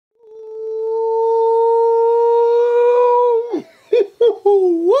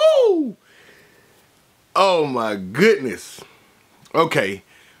my goodness. Okay,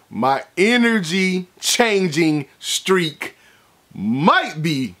 my energy changing streak might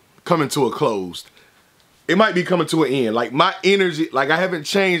be coming to a close. It might be coming to an end. Like my energy, like I haven't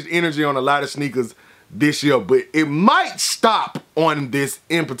changed energy on a lot of sneakers this year, but it might stop on this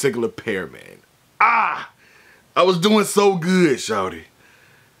in particular pair, man. I was doing so good, shawty.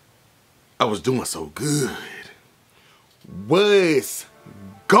 I was doing so good. What's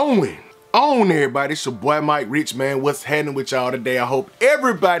going on, everybody? It's your boy Mike Rich, man. What's happening with y'all today? I hope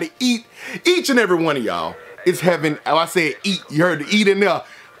everybody, each and every one of y'all is having, oh, I said eat, you heard the eat in there.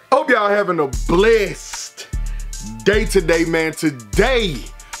 Hope y'all having a blessed day today, man. Today,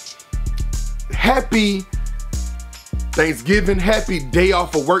 happy Thanksgiving, happy day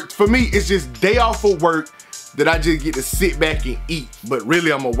off of work. For me, it's just day off of work that I just get to sit back and eat. But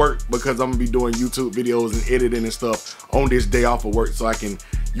really, I'm gonna work because I'm gonna be doing YouTube videos and editing and stuff on this day off of work so I can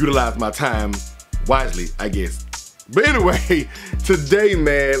utilize my time wisely, I guess. But anyway, today,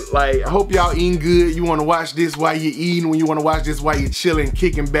 man, like, I hope y'all eating good. You wanna watch this while you're eating, when you wanna watch this while you're chilling,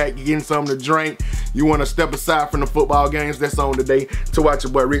 kicking back, you're getting something to drink. You wanna step aside from the football games that's on today to watch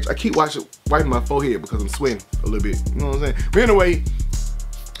your boy Rich. I keep wiping my forehead because I'm sweating a little bit, you know what I'm saying? But anyway,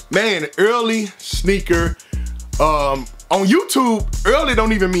 man, early sneaker, on YouTube, early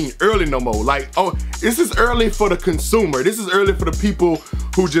don't even mean early no more. Like, oh, this is early for the consumer. This is early for the people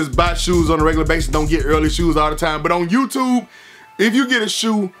who just buy shoes on a regular basis, don't get early shoes all the time. But on YouTube, if you get a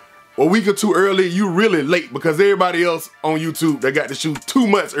shoe a week or two early, you really late because everybody else on YouTube, they got the shoe 2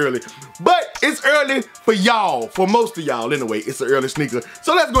 months early. But it's early for y'all, for most of y'all anyway. It's an early sneaker.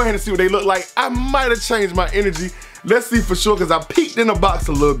 So let's go ahead and see what they look like. I might have changed my energy. Let's see for sure, because I peeked in the box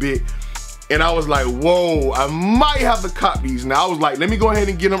a little bit. And I was like, whoa, I might have to cop these. Now I was like, let me go ahead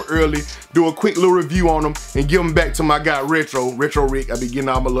and get them early, do a quick little review on them, and give them back to my guy Retro Rick. I be getting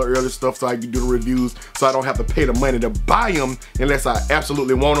all my little early stuff so I can do the reviews, so I don't have to pay the money to buy them unless I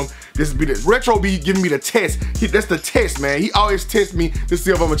absolutely want them. This be the Retro be giving me the test. That's the test, man. He always tests me to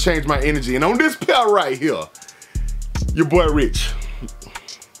see if I'm gonna change my energy. And on this pair right here, your boy Rich,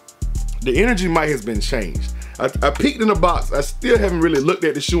 the energy might has been changed. I peeked in the box. I still haven't really looked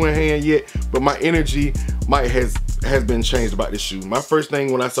at the shoe in hand yet, but my energy has been changed about this shoe. My first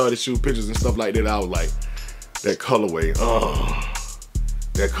thing when I saw the shoe pictures and stuff like that, I was like, that colorway,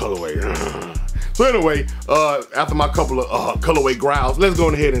 that colorway. So anyway, after my couple of colorway growls, let's go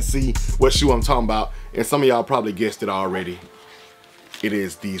ahead and see what shoe I'm talking about. And some of y'all probably guessed it already. It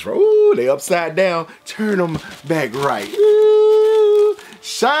is these. Ooh, they upside down. Turn them back right. Ooh,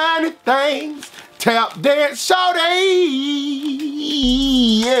 shiny things. Tap dance shawty,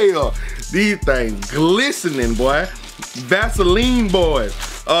 yeah. These things glistening, boy. Vaseline, boys.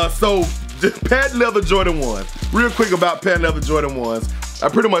 So the patent leather Jordan 1s. Real quick about patent leather Jordan 1s. I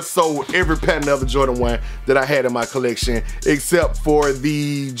pretty much sold every patent leather Jordan 1 that I had in my collection, except for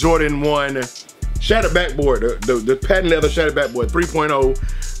the Jordan 1 shattered backboard, the patent leather shattered backboard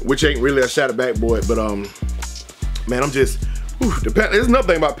 3.0, which ain't really a shattered backboard, but man, I'm just. There's another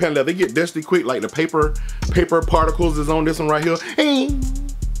thing about patent leather. They get dusty quick, like the paper particles is on this one right here.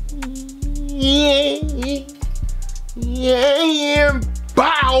 Yeah,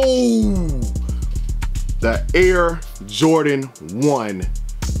 bow! The Air Jordan 1.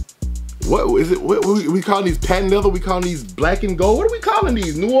 What is it? What we call these patent leather? We call these black and gold? What are we calling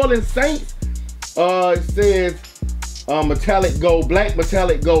these? New Orleans Saints? It says metallic gold, black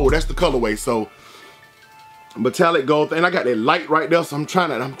metallic gold. That's the colorway. So metallic gold, and I got that light right there, so I'm trying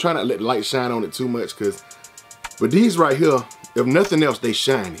to let the light shine on it too much, but these right here, if nothing else, they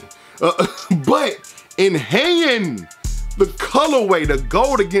shiny. But in hand, the colorway, the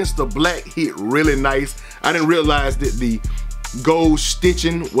gold against the black hit really nice. I didn't realize that the gold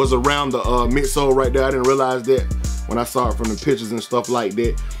stitching was around the midsole right there. I didn't realize that when I saw it from the pictures and stuff like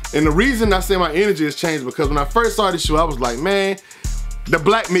that. And the reason I say my energy has changed, because when I first saw this shoe, I was like, man, the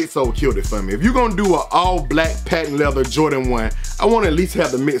black midsole killed it for me. If you're gonna do an all black patent leather Jordan 1, I want to at least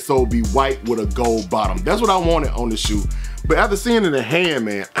have the midsole be white with a gold bottom. That's what I wanted on the shoe. But after seeing it in the hand,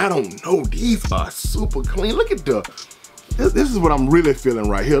 man, I don't know. These are super clean. Look at this is what I'm really feeling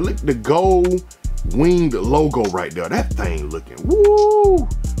right here. Look at the gold winged logo right there. That thing looking, woo.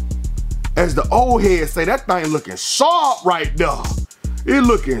 As the old heads say, that thing looking sharp right there. It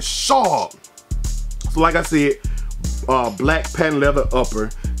looking sharp. So like I said, black patent leather upper,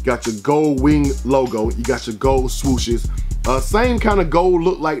 got your gold wing logo, you got your gold swooshes, same kind of gold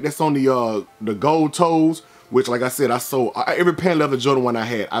look like that's on the gold toes, which like I said, I sold every patent leather Jordan 1 I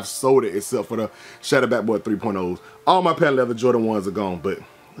had. I've sold it except for the shattered backboard 3.0s. All my patent leather Jordan 1s are gone, but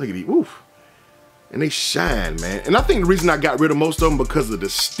look at these, woof. And they shine, man. And I think the reason I got rid of most of them because of the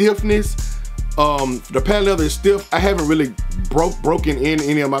stiffness The patent leather is stiff. I haven't really broken in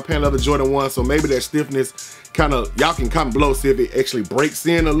any of my patent leather Jordan 1, so maybe that stiffness kind of, y'all can comment below, see if it actually breaks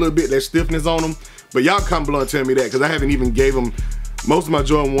in a little bit, that stiffness on them. But y'all comment below and tell me that, because I haven't even gave them, most of my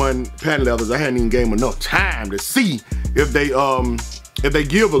Jordan 1 patent leathers, I hadn't even gave them enough time to see if they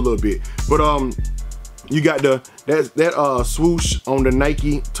give a little bit. But you got that swoosh on the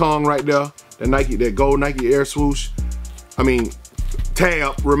Nike tongue right there, that gold Nike Air swoosh. I mean,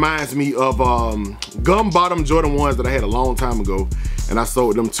 tab reminds me of gum bottom Jordan 1s that I had a long time ago, and I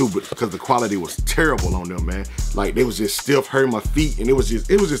sold them too, but because the quality was terrible on them, man. Like, they was just stiff, hurting my feet, and it was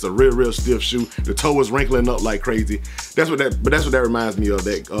just a real stiff shoe. The toe was wrinkling up like crazy. That's what that reminds me of,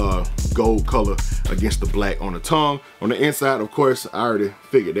 that gold color against the black on the tongue. On the inside, of course, I already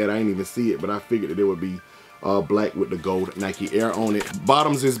figured that. I didn't even see it, but I figured that it would be black with the gold Nike Air on it.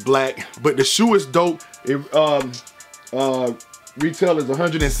 Bottoms is black, but the shoe is dope. It retail is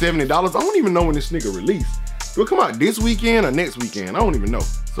 $170. I don't even know when this nigga released. Will it come out this weekend or next weekend? I don't even know.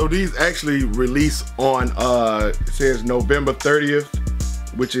 So these actually release on, it says November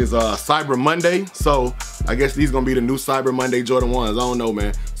 30th, which is Cyber Monday. So I guess these gonna be the new Cyber Monday Jordan 1s. I don't know,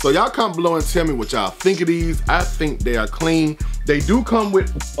 man. So y'all comment below and tell me what y'all think of these. I think they are clean. They do come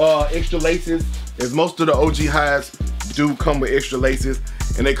with extra laces, as most of the OG highs do come with extra laces,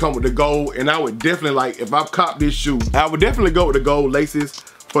 and they come with the gold. And I would definitely, like, if I cop this shoe, I would definitely go with the gold laces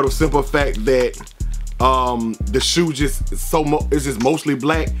for the simple fact that the shoe just is just mostly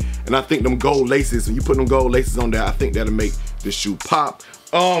black, and I think them gold laces, when you put them gold laces on there, I think that'll make the shoe pop.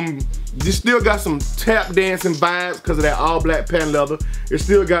 You still got some tap dancing vibes because of that all black patent leather. It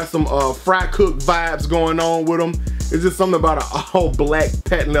still got some fry cook vibes going on with them. It's just something about an all black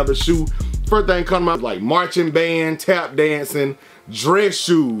patent leather shoe. First thing coming out, like marching band, tap dancing, dress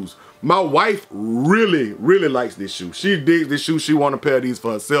shoes. My wife really likes this shoe. She digs this shoe. She want a pair of these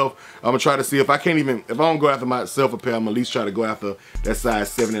for herself. I'm gonna try to see if I don't go after myself a pair, I'm gonna at least try to go after that size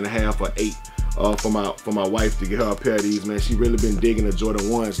 7.5 or 8 for my wife to get her a pair of these, man. She really been digging the Jordan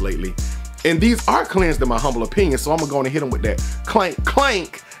 1s lately. And these are cleansed in my humble opinion, so I'm gonna go and hit them with that clank,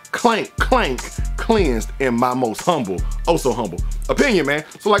 clank, clank, clank, cleansed in my most humble, oh so humble opinion, man.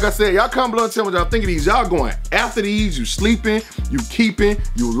 So like I said, y'all comment below and tell me what y'all think of these. Y'all going after these, you sleeping, you keeping,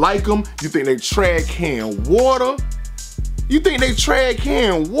 you like them, you think they trash can water? You think they trash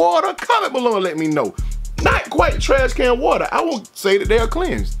can water? Comment below and let me know. Not quite trash can water. I will say that they are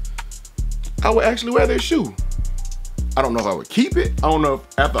cleansed. I would actually wear this shoe. I don't know if I would keep it. I don't know if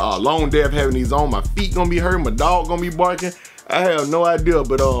after a long day of having these on, my feet gonna be hurting, my dog gonna be barking. I have no idea,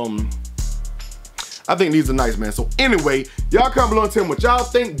 but I think these are nice, man. So anyway, y'all comment below and tell me what y'all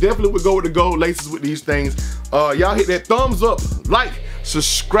think. Definitely would go with the gold laces with these things. Y'all hit that thumbs up, like,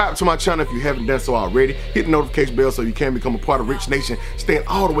 subscribe to my channel if you haven't done so already. Hit the notification bell so you can become a part of Rich Nation. Stand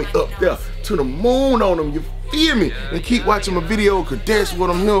all the way up there to the moon on them, you feel me? And keep watching my video, cause that's what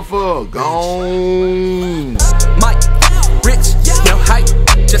I'm here for. Gone.